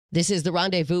This is The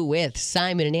Rendezvous with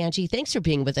Simon and Angie. Thanks for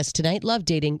being with us tonight. Love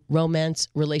dating, romance,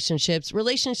 relationships.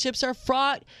 Relationships are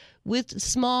fraught with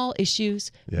small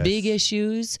issues, big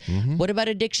issues. What about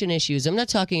addiction issues? I'm not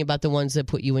talking about the ones that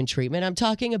put you in treatment. I'm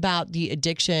talking about the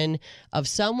addiction of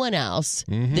someone else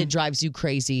that drives you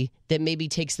crazy, that maybe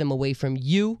takes them away from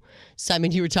you.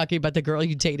 Simon, you were talking about the girl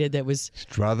you dated that was...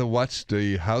 I'd rather watch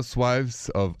the Housewives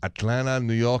of Atlanta,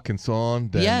 New York, and so on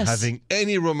than having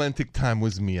any romantic time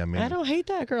with me. I mean, I don't hate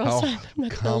that girl. Oh, Simon. I'm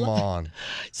not come gonna lie. on.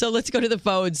 So let's go to the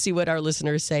phone, see what our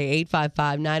listeners say.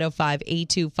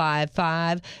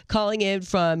 855-905-8255. Calling in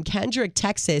from Kendrick,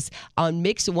 Texas on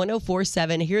Mix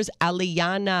 104.7. Here's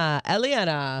Eliana.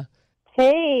 Eliana.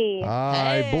 Hey.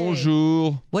 Hi, Hey.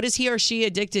 bonjour. What is he or she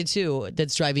addicted to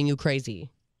that's driving you crazy?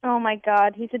 Oh my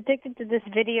God, he's addicted to this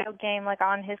video game like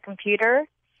on his computer.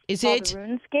 Is Called it...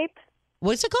 RuneScape?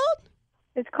 What's it called?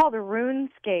 It's called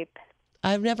RuneScape.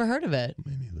 I've never heard of it.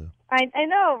 Me neither. I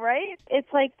know, right?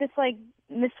 It's like this like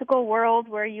mystical world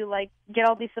where you like get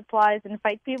all these supplies and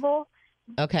fight people.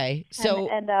 Okay. So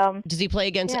and does he play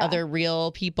against yeah. other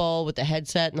real people with the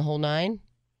headset and the whole nine?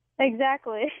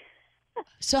 Exactly.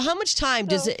 So how much time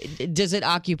does it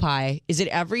occupy? Is it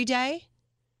every day?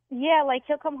 Yeah, like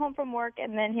he'll come home from work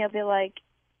and then he'll be like,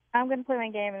 I'm going to play my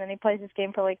game, and then he plays this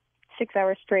game for like 6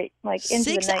 hours straight, like into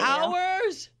 6 the night.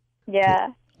 hours? Yeah.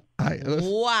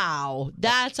 Wow,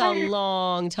 that's a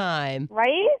long time.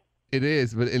 Right? It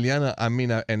is, but Eliana, I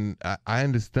mean, I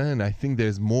understand. I think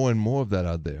there's more and more of that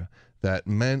out there. That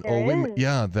men or There women,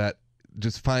 is. that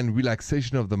just find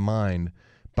relaxation of the mind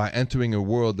by entering a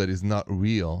world that is not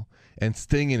real and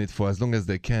staying in it for as long as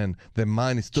they can. Their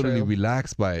mind is totally True.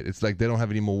 relaxed by it. It's like they don't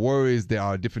have any more worries. They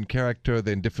are a different character.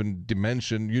 They're in different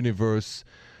dimension, universe.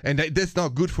 And that's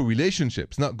not good for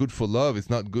relationships, not good for love. It's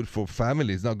not good for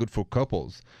families, it's not good for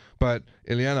couples. But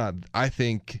Eliana, I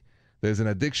think there's an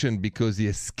addiction because he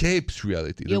escapes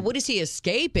reality. Yeah, what is he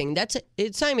escaping?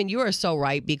 Simon, you are so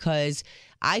right, because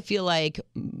I feel like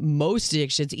most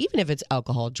addictions, even if it's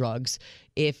alcohol, drugs,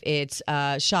 if it's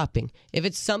shopping, if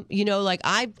it's like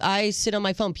I sit on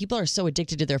my phone. People are so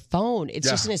addicted to their phone. It's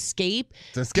just an escape.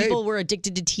 It's an escape. People were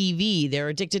addicted to TV. They're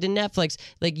addicted to Netflix.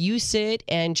 Like, you sit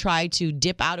and try to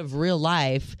dip out of real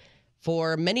life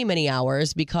for many, many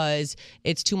hours because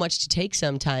it's too much to take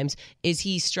sometimes. Is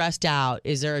he stressed out?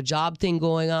 Is there a job thing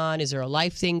going on? Is there a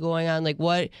life thing going on? Like,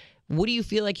 what do you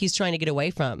feel like he's trying to get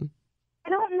away from? I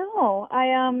don't know.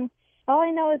 All I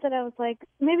know is that I was like,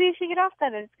 maybe you should get off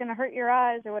that. It's going to hurt your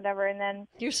eyes or whatever. And then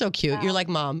You're so cute. You're like,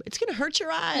 Mom, it's going to hurt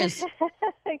your eyes.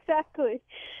 exactly.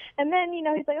 And then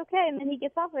he's like, okay. And then he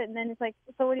gets off it. And then it's like,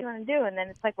 so what do you want to do? And then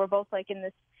it's like we're both like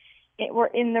we're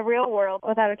in the real world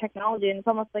without our technology, and it's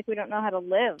almost like we don't know how to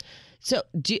live. So,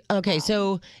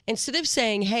 so instead of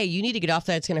saying, hey, you need to get off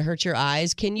that, it's going to hurt your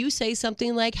eyes, can you say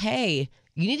something like, hey,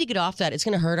 you need to get off that, it's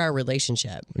going to hurt our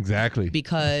relationship? Exactly.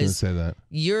 Because I was gonna say that.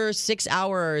 you're 6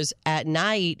 hours at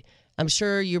night. I'm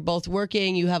sure you're both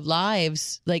working, you have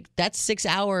lives. Like, that's 6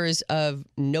 hours of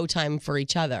no time for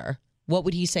each other. What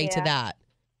would he say to that?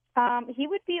 He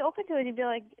would be open to it. He'd be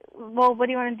like, well, what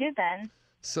do you want to do then?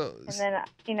 So, And then,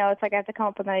 it's like I have to come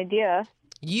up with an idea.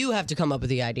 You have to come up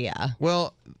with the idea.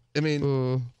 well, I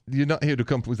mean, you're not here to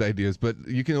come up with ideas, but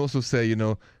you can also say,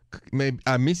 maybe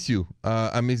I miss you.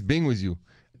 I miss being with you.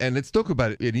 And let's talk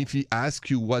about it. And if he asks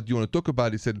you what you want to talk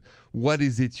about, he said, what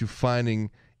is it you're finding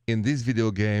in this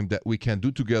video game that we can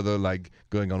do together, like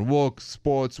going on walks,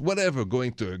 sports, whatever,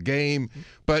 going to a game.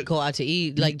 But Go out to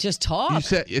eat, like, just talk. you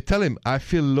said, tell him, I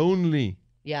feel lonely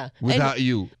Yeah. without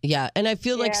you. Yeah. And I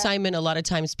feel like, Yeah. Simon, a lot of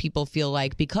times people feel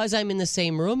like, because I'm in the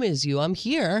same room as you, I'm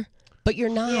here, but you're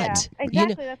not. Yeah, You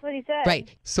exactly. know- That's what he said. right.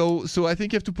 So I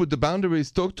think you have to put the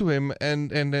boundaries, talk to him, and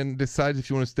then decide if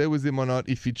you want to stay with him or not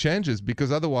if he changes.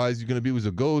 Because otherwise, you're going to be with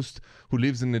a ghost who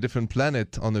lives in a different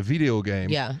planet on a video game.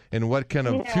 Yeah. And what kind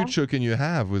of Yeah. future can you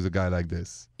have with a guy like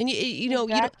this? And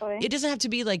Exactly. it doesn't have to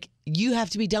be like you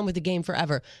have to be done with the game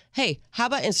forever. Hey, how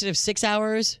about instead of 6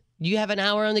 hours, you have an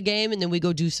hour on the game and then we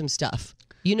go do some stuff?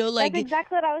 Like, That's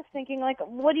exactly what I was thinking. Like,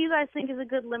 what do you guys think is a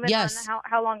good limit Yes. on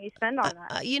how long you spend on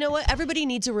that? you know what? Everybody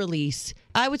needs a release.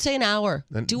 I would say an hour.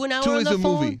 Then Do an hour 2 on is the a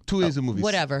phone. movie. 2 is a movie.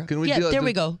 Whatever. Can we yeah, deal there the-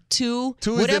 we go. Two.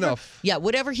 2 is whatever, enough. Yeah,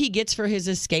 whatever he gets for his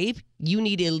escape, you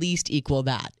need to at least equal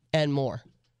that and more.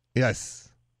 Yes.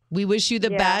 We wish you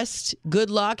the Yeah. best.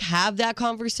 Good luck. Have that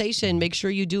conversation. Make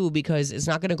sure you do, because it's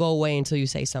not going to go away until you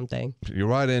say something. You're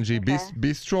right, Angie. Okay.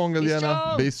 Be strong, Eliana.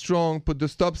 strong. Be strong. Put the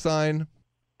stop sign.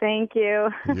 Thank you.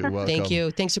 You're welcome. Thank you.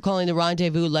 Thanks for calling The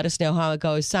Rendezvous. Let us know how it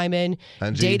goes. Simon,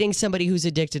 Angie. dating somebody who's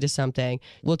addicted to something.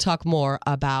 We'll talk more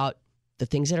about the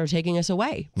things that are taking us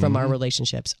away from our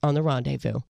relationships on The Rendezvous.